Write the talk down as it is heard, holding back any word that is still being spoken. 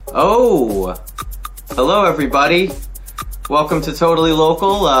Oh, hello everybody. Welcome to Totally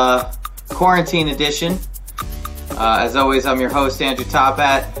Local, quarantine edition. As always, I'm your host, Andrew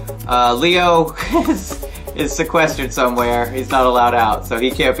Topat. Leo is sequestered somewhere. He's not allowed out, so he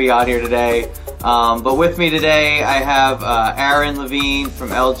can't be on here today. But with me today, I have Aaron Levine from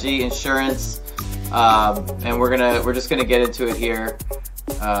LG Insurance, and we're just gonna get into it here.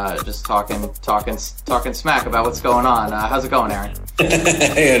 Just talking smack about what's going on. How's it going, Aaron?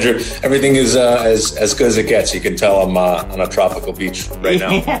 Hey, Andrew. Everything is as good as it gets. You can tell I'm on a tropical beach right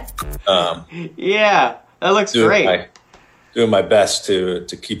now. Yeah, that looks great. Doing my best to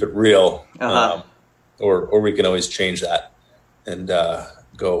keep it real, or we can always change that and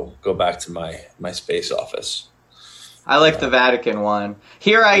go back to my space office. I like the Vatican one.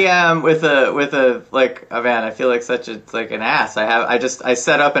 Here I am with a like, oh man, I feel like such a an ass. I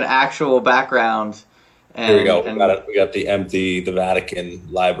set up an actual background. And, here we go. We got the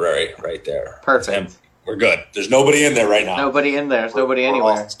Vatican library right there. Perfect. We're good. There's nobody in there right now. Nobody in there. There's nobody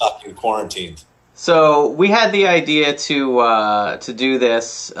anywhere. We're all stuck in quarantined. So we had the idea to do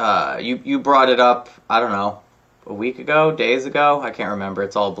this. You brought it up. I don't know. A week ago, days ago, I can't remember.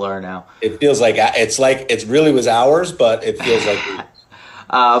 It's all blur now. It feels like it really was hours, but it feels like weeks.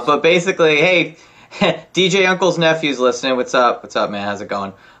 But basically, hey, DJ Uncle's nephew's listening. What's up? What's up, man? How's it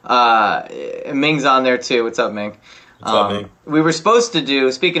going? Ming's on there too. What's up, Ming? What's up, Ming? We were supposed to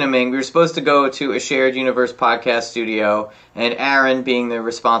do, speaking of Ming, we were supposed to go to a shared universe podcast studio, and Aaron, being the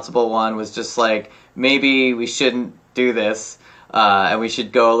responsible one, was just like, maybe we shouldn't do this, and we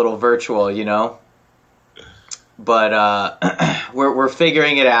should go a little virtual, you know? But we're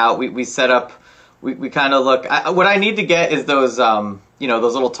figuring it out. We set up. We kind of look. What I need to get is those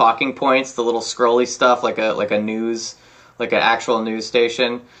those little talking points, the little scrolly stuff, like a news, like an actual news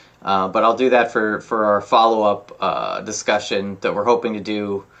station. But I'll do that for our follow up discussion that we're hoping to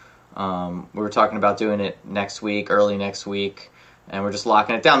do. We were talking about doing it early next week, and we're just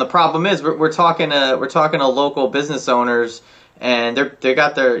locking it down. The problem is we're talking to local business owners, and they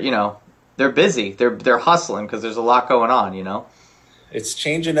got their they're busy. They're hustling because there's a lot going on, you know. It's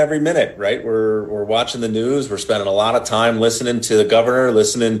changing every minute, right? We're watching the news. We're spending a lot of time listening to the governor,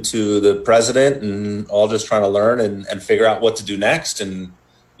 listening to the president, and all just trying to learn and figure out what to do next. And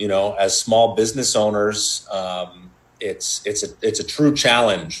as small business owners, it's a true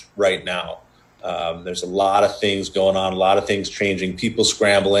challenge right now. There's a lot of things going on, a lot of things changing, people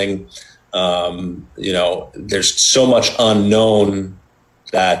scrambling. There's so much unknown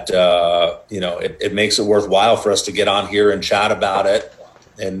that it makes it worthwhile for us to get on here and chat about it,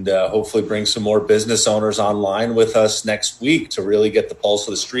 and hopefully bring some more business owners online with us next week to really get the pulse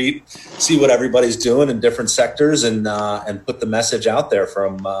of the street, see what everybody's doing in different sectors, and put the message out there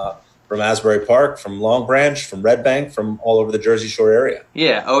from Asbury Park, from Long Branch, from Red Bank, from all over the Jersey Shore area.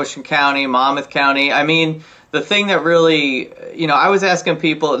 Yeah, Ocean County, Monmouth County. I mean, the thing that really, I was asking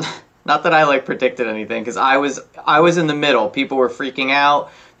people. Not that I predicted anything, because I was in the middle. People were freaking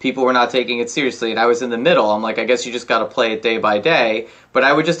out. People were not taking it seriously, and I was in the middle. I'm like, I guess you just got to play it day by day. But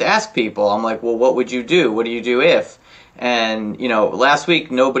I would just ask people. I'm like, well, what would you do? What do you do if? And last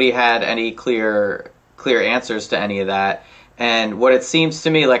week nobody had any clear answers to any of that. And what it seems to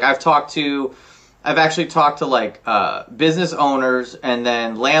me, I've actually talked to business owners and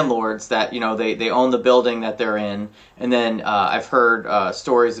then landlords that they own the building that they're in, and then I've heard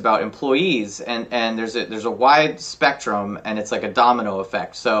stories about employees, and there's a wide spectrum, and it's like a domino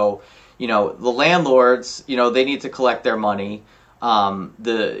effect. So the landlords they need to collect their money.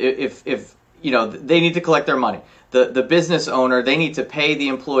 They need to collect their money. The business owner, they need to pay the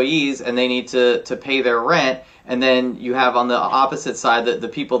employees, and they need to pay their rent. And then you have on the opposite side the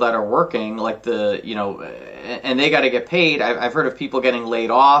people that are working, and they got to get paid. I've heard of people getting laid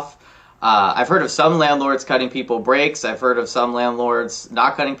off. I've heard of some landlords cutting people breaks. I've heard of some landlords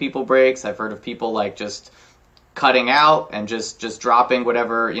not cutting people breaks. I've heard of people just cutting out and just dropping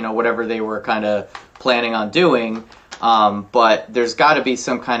whatever they were kind of planning on doing. But there's got to be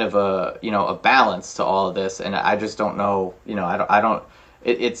some kind of a balance to all of this, and I just don't know. I don't.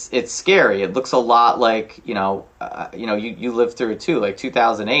 It's scary. It looks a lot like you lived through it too. Like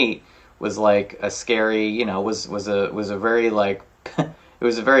 2008 was like a scary. Was a very it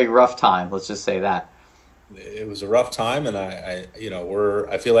was a very rough time. Let's just say that. It was a rough time, and I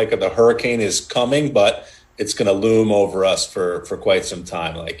feel like the hurricane is coming, but it's going to loom over us for quite some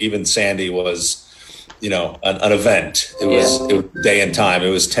time. Like even Sandy was. An event. It was day and time.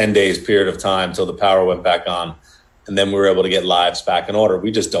 It was 10 days period of time till the power went back on. And then we were able to get lives back in order.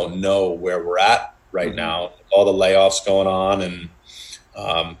 We just don't know where we're at right now. All the layoffs going on. And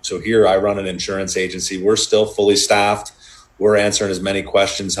so here I run an insurance agency. We're still fully staffed. we're answering as many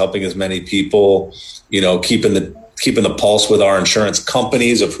questions, helping as many people, keeping the pulse with our insurance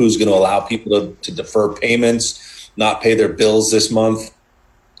companies of who's going to allow people to defer payments, not pay their bills this month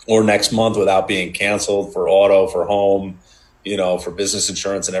or next month without being canceled for auto, for home, for business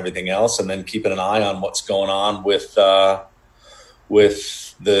insurance and everything else. And then keeping an eye on what's going on with the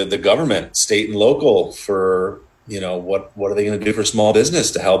government, state and local, for, what are they going to do for small business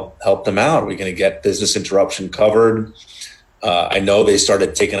to help them out? Are we going to get business interruption covered? I know they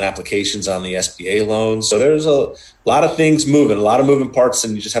started taking applications on the SBA loans. So there's a lot of things moving, a lot of moving parts,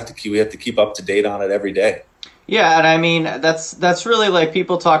 and we have to keep up to date on it every day. Yeah, and I mean, that's really like,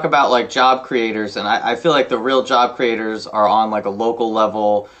 people talk about like job creators, and I feel like the real job creators are on like a local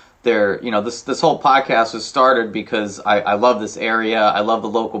level. They're, this whole podcast was started because I love this area. I love the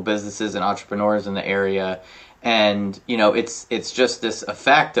local businesses and entrepreneurs in the area. And, it's just this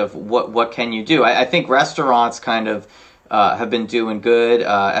effect of what can you do? I think restaurants kind of have been doing good.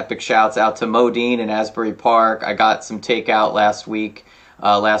 Epic shouts out to Modine in Asbury Park. I got some takeout last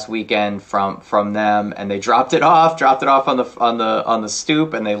weekend from them, and they dropped it off on the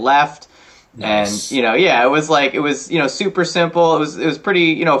stoop, and they left. Nice. And it was super simple. It was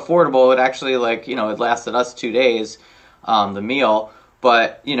pretty affordable. It actually it lasted us 2 days, the meal.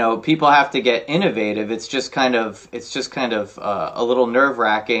 But people have to get innovative. It's just kind of a little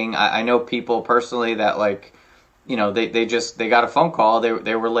nerve-wracking. I know people personally that they got a phone call.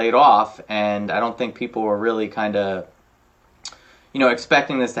 They were laid off, and I don't think people were really kind of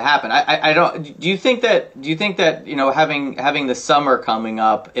expecting this to happen. I don't. Do you think that having the summer coming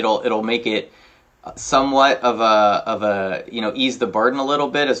up, it'll make it somewhat of a ease the burden a little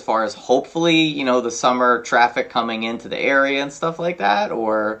bit, as far as hopefully the summer traffic coming into the area and stuff like that?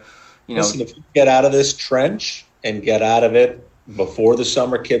 Or Listen, if we get out of this trench and get out of it before the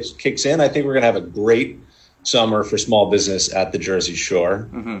summer kicks in, I think we're going to have a great summer for small business at the Jersey Shore.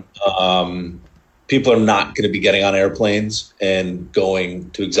 Mm-hmm. People are not going to be getting on airplanes and going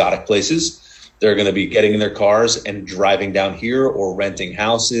to exotic places. They're going to be getting in their cars and driving down here, or renting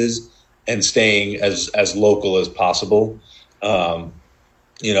houses and staying as local as possible. The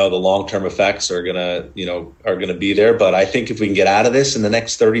long-term effects are going to be there. But I think if we can get out of this in the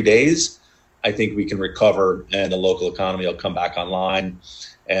next 30 days, I think we can recover, and the local economy will come back online.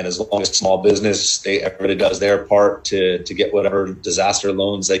 And as long as small business, everybody does their part to get whatever disaster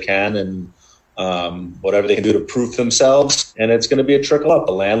loans they can, and whatever they can do to proof themselves, and it's going to be a trickle up.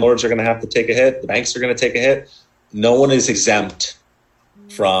 The landlords are going to have to take a hit. The banks are going to take a hit. No one is exempt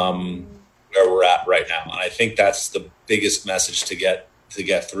from where we're at right now. And I think that's the biggest message to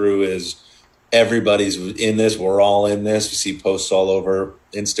get through is everybody's in this. We're all in this. You see posts all over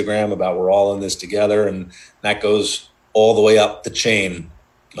Instagram about we're all in this together. And that goes all the way up the chain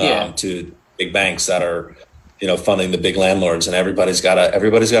to big banks that are funding the big landlords, and everybody's got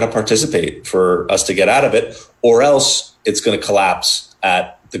to participate for us to get out of it, or else it's going to collapse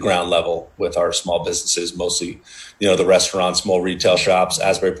at the ground level with our small businesses, mostly, the restaurants, small retail shops.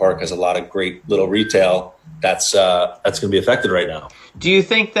 Asbury Park has a lot of great little retail that's going to be affected right now. Do you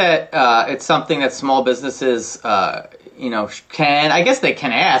think that it's something that small businesses, I guess they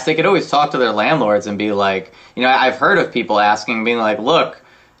can ask? They could always talk to their landlords and be like, I've heard of people asking, being like, look,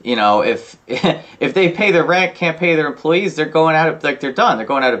 if they pay their rent, can't pay their employees, they're going out of, they're done. They're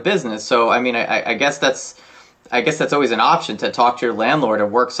going out of business. So, I mean, I guess that's always an option, to talk to your landlord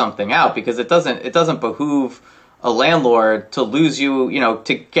and work something out, because it doesn't behoove a landlord to lose you,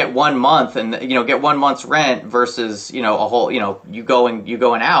 to get 1 month and, get 1 month's rent versus, a whole, you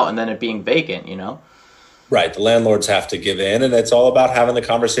going out and then it being vacant, Right. The landlords have to give in, and it's all about having the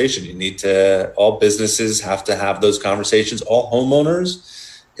conversation. All businesses have to have those conversations. All homeowners,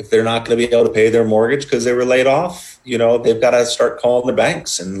 if they're not going to be able to pay their mortgage because they were laid off, they've got to start calling the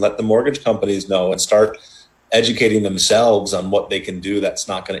banks and let the mortgage companies know, and start educating themselves on what they can do that's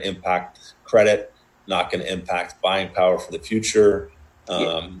not going to impact credit, not going to impact buying power for the future.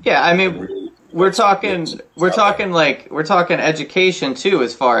 I mean, we're talking education too,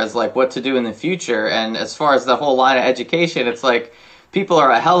 as far as like what to do in the future. And as far as the whole line of education, it's like people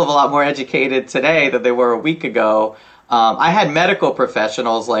are a hell of a lot more educated today than they were a week ago. I had medical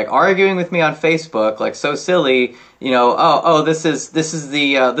professionals like arguing with me on Facebook, like so silly, this is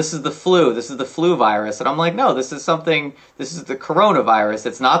the flu, this is the flu virus, and I'm like, no, this is the coronavirus.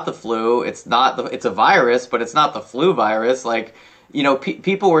 It's not the flu. It's a virus, but it's not the flu virus. Like,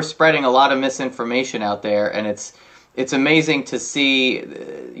 people were spreading a lot of misinformation out there, and it's amazing to see,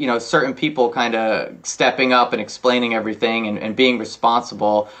 certain people kind of stepping up and explaining everything and being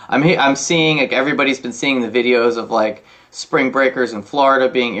responsible. I'm seeing, like, everybody's been seeing the videos of like spring breakers in Florida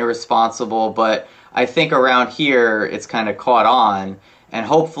being irresponsible, but I think around here it's kind of caught on, and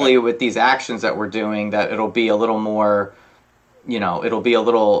hopefully with these actions that we're doing, that it'll be a little more, it'll be a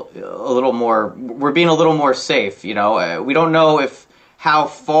little more. We're being a little more safe. We don't know if how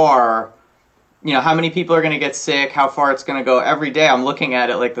far. How many people are going to get sick, how far it's going to go. Every day I'm looking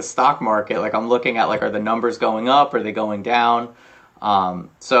at it like the stock market. Like I'm looking at are the numbers going up? Are they going down?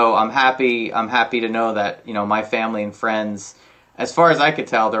 So I'm happy to know that, my family and friends, as far as I could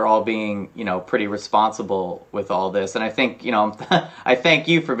tell, they're all being, pretty responsible with all this. And I think, I thank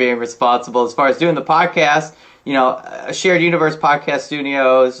you for being responsible as far as doing the podcast. Shared Universe Podcast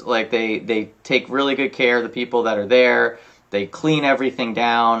Studios, like they take really good care of the people that are there. They clean everything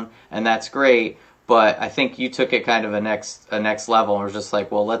down, and that's great. But I think you took it kind of a next level, and we're just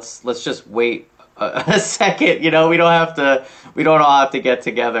like, well, let's just wait a second. We don't all have to get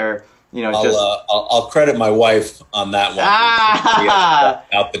together. I'll credit my wife on that one.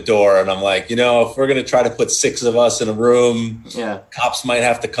 Out the door, and I'm like, if we're gonna try to put 6 of us in a room, cops might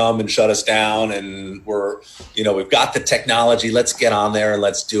have to come and shut us down. And we've got the technology. Let's get on there and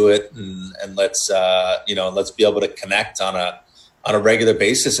let's do it, and let's let's be able to connect on a regular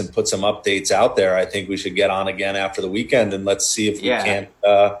basis and put some updates out there. I think we should get on again after the weekend, and let's see if we can't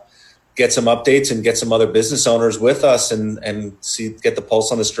get some updates and get some other business owners with us and get the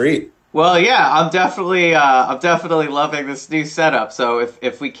pulse on the street. Well, yeah, I'm definitely loving this new setup. So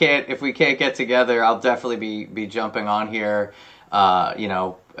if we can't get together, I'll definitely be jumping on here,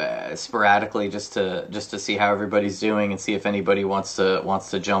 sporadically just to see how everybody's doing and see if anybody wants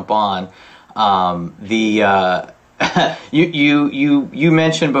to jump on. You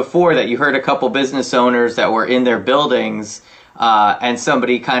mentioned before that you heard a couple business owners that were in their buildings, and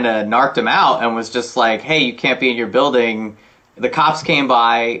somebody kind of narked them out and was just like, "Hey, you can't be in your building." The cops came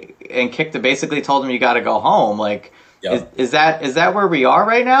by and basically told them you got to go home. Like, is that where we are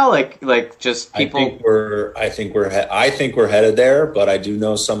right now? Like just people. I think we're headed there. But I do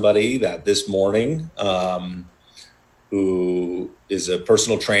know somebody that this morning, who is a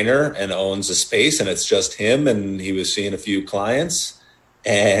personal trainer and owns a space, and it's just him. And he was seeing a few clients,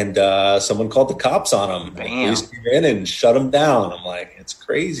 and someone called the cops on him. Bam. The police came in and shut him down. I'm like, it's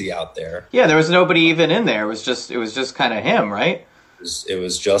crazy out there. Yeah, there was nobody even in there. It was just kind of him, right? It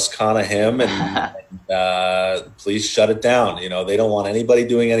was just kind of him, and police shut it down. They don't want anybody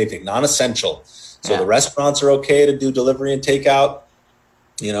doing anything non-essential. So the restaurants are okay to do delivery and takeout.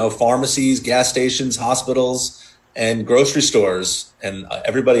 Pharmacies, gas stations, hospitals, and grocery stores, and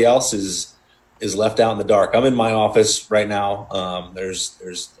everybody else is left out in the dark. I'm in my office right now.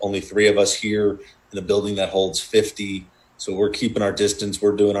 There's only 3 of us here in a building that holds 50. So we're keeping our distance.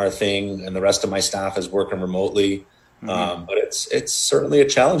 We're doing our thing, and the rest of my staff is working remotely. But it's certainly a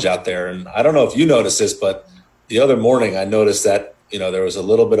challenge out there. And I don't know if you noticed this, but the other morning I noticed that, there was a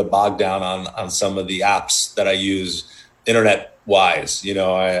little bit of bog down on some of the apps that I use internet wise.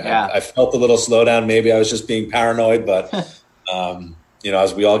 I felt a little slowdown. Maybe I was just being paranoid, but,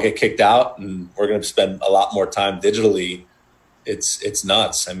 as we all get kicked out and we're going to spend a lot more time digitally, it's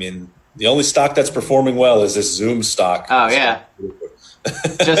nuts. I mean, the only stock that's performing well is this Zoom stock. Oh yeah.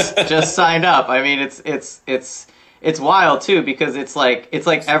 just signed up. I mean, it's wild too, because it's like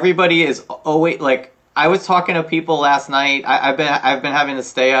everybody is always like, I was talking to people last night. I've been having to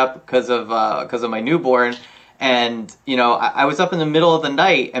stay up because of my newborn, and I was up in the middle of the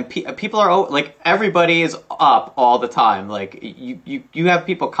night, and people are like, everybody is up all the time. Like you have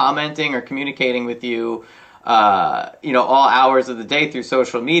people commenting or communicating with you, all hours of the day through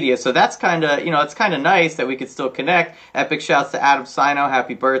social media. So that's kind of it's kind of nice that we could still connect. Epic shouts to Adam Sino,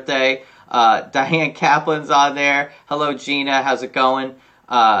 happy birthday. Diane Kaplan's on there. Hello, Gina. How's it going?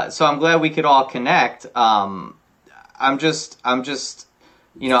 So I'm glad we could all connect. I'm just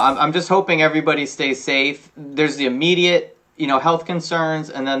hoping everybody stays safe. There's the immediate, health concerns,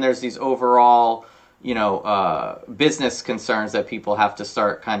 and then there's these overall, business concerns that people have to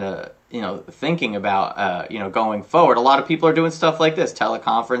start kind of, thinking about, going forward. A lot of people are doing stuff like this,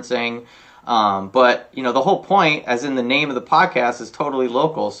 teleconferencing. But the whole point, as in the name of the podcast, is totally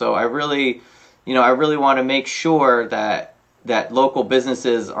local. So I really want to make sure that local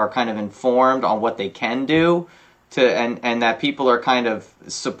businesses are kind of informed on what they can do and that people are kind of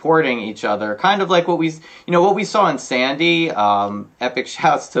supporting each other, kind of like what we saw in Sandy. Epic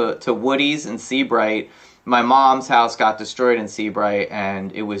shouts to Woody's and Seabright. My mom's house got destroyed in Seabright,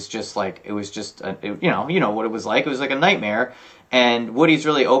 and it was just what it was like. It was like a nightmare. And Woody's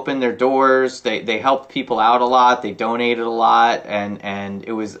really opened their doors. They helped people out a lot. They donated a lot, and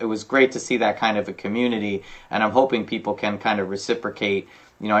it was great to see that kind of a community. And I'm hoping people can kind of reciprocate.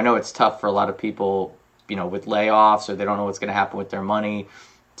 I know it's tough for a lot of people, with layoffs, or they don't know what's going to happen with their money.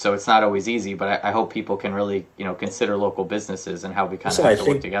 so it's not always easy, but I hope people can really, consider local businesses and how we kind of Listen, I have to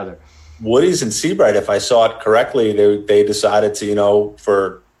work think together. Woody's and Seabright, if I saw it correctly, they decided to,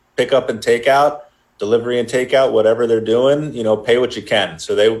 for pickup and takeout, delivery and takeout, whatever they're doing, pay what you can.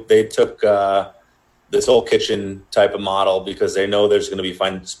 So they took this whole kitchen type of model because they know there's going to be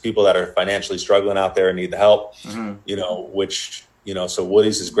people that are financially struggling out there and need the help, so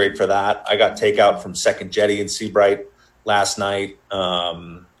Woody's is great for that. I got takeout from Second Jetty and Seabright last night.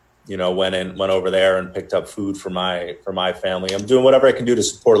 Went over there and picked up food for my family. I'm doing whatever I can do to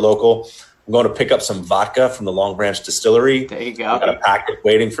support local. I'm going to pick up some vodka from the Long Branch Distillery. There you go. I got a packet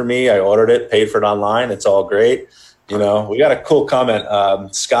waiting for me. I ordered it, paid for it online. It's all great. We got a cool comment.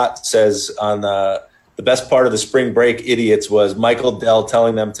 Scott says on the best part of the spring break idiots was Michael Dell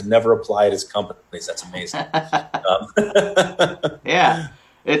telling them to never apply at his companies. That's amazing. Yeah,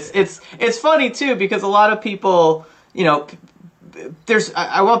 it's funny too because a lot of people,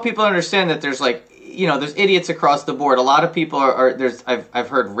 I want people to understand that there's there's idiots across the board. A lot of people I've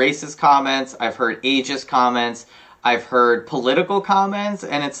heard racist comments, I've heard ageist comments, I've heard political comments,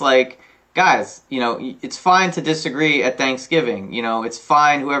 and it's like, guys, it's fine to disagree at Thanksgiving. It's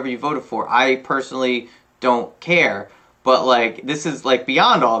fine whoever you voted for. I personally don't care. But this is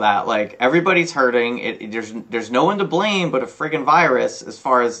beyond all that. Everybody's hurting. There's no one to blame but a friggin' virus as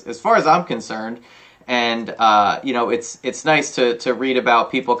far as I'm concerned. And it's nice to read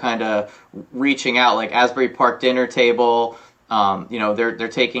about people kind of reaching out, like Asbury Park Dinner Table. They're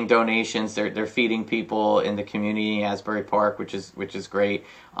taking donations. They're feeding people in the community, Asbury Park, which is great.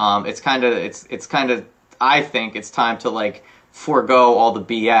 It's kind of I think it's time to forego all the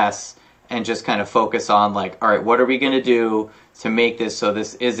BS and just kind of focus on all right, what are we going to do to make this so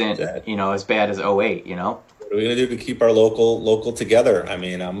this isn't as bad as '08. What are we going to do to keep our local together? I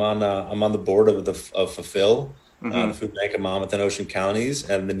mean, I'm on the board of Fulfill, the food bank of Monmouth and Ocean counties,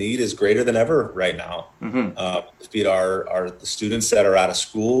 and the need is greater than ever right now. To feed the students that are out of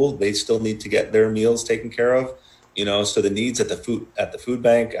school, they still need to get their meals taken care of. So the needs at the food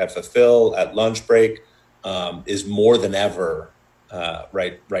bank, at Fulfill, at lunch break, is more than ever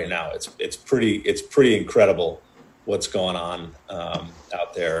right now. It's pretty incredible what's going on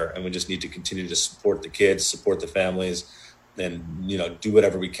out there, and we just need to continue to support the kids, support the families, and do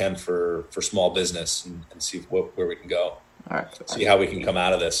whatever we can for small business and see where we can go. All right, see how we can come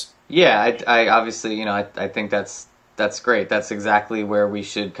out of this. Yeah, I obviously I think that's great. That's exactly where we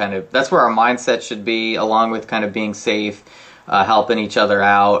should that's where our mindset should be, along with kind of being safe, helping each other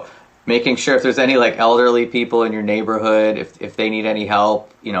out, making sure if there's any elderly people in your neighborhood, if they need any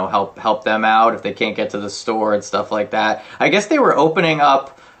help, help them out if they can't get to the store and stuff like that. I guess they were opening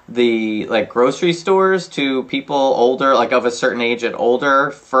up the grocery stores to people older, of a certain age and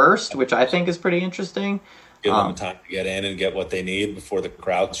older first, which I think is pretty interesting. Give them time to get in and get what they need before the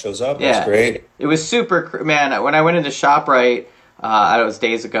crowd shows up. Yeah, that's great. It was super, man. When I went into ShopRite, it was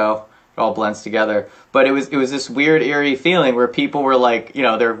days ago. It all blends together, but it was this weird, eerie feeling where people were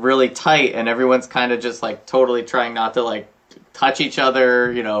they're really tight, and everyone's kind of just totally trying not to touch each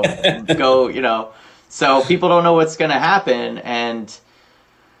other, go, so people don't know what's gonna happen, and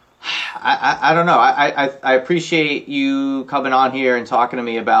I don't know. I appreciate you coming on here and talking to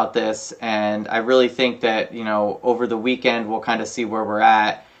me about this, and I really think that over the weekend we'll kind of see where we're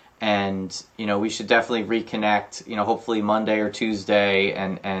at. And, we should definitely reconnect, hopefully Monday or Tuesday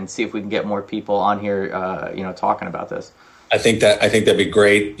and see if we can get more people on here, talking about this. I think that'd be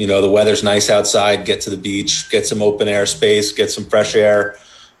great. The weather's nice outside, get to the beach, get some open air space, get some fresh air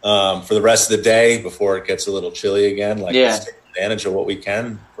for the rest of the day before it gets a little chilly again. Let's take advantage of what we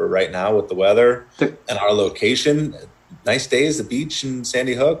can for right now with the weather and our location. Nice days, the beach and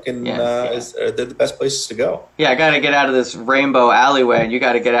Sandy Hook, and they're the best places to go. Yeah, I got to get out of this rainbow alleyway, and you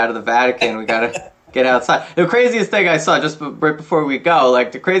got to get out of the Vatican. We got to get outside. The craziest thing I saw, just right before we go,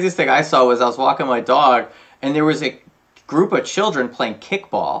 the craziest thing I saw was I was walking my dog, and there was a group of children playing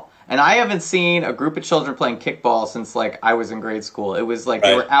kickball. And I haven't seen a group of children playing kickball since, I was in grade school. It was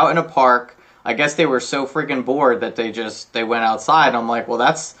They were out in a park. I guess they were so freaking bored that they went outside. And I'm like, well,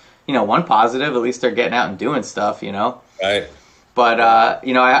 that's, one positive. At least they're getting out and doing stuff, Right. But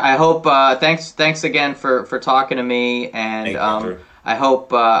I hope thanks again for talking to me, and I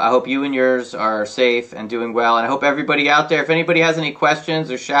hope you and yours are safe and doing well, and I hope everybody out there, if anybody has any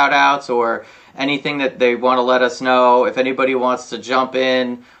questions or shout outs or anything that they want to let us know, if anybody wants to jump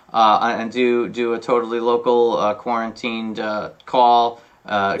in and do a totally local quarantined call,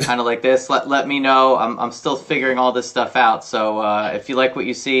 kind of like this, let me know. I'm still figuring all this stuff out, so if you like what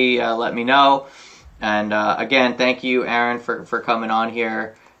you see, let me know. And again, thank you, Aaron, for coming on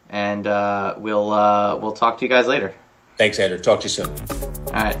here, and we'll talk to you guys later. Thanks, Andrew. Talk to you soon.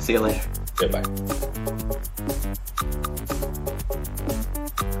 All right, see you later. Goodbye.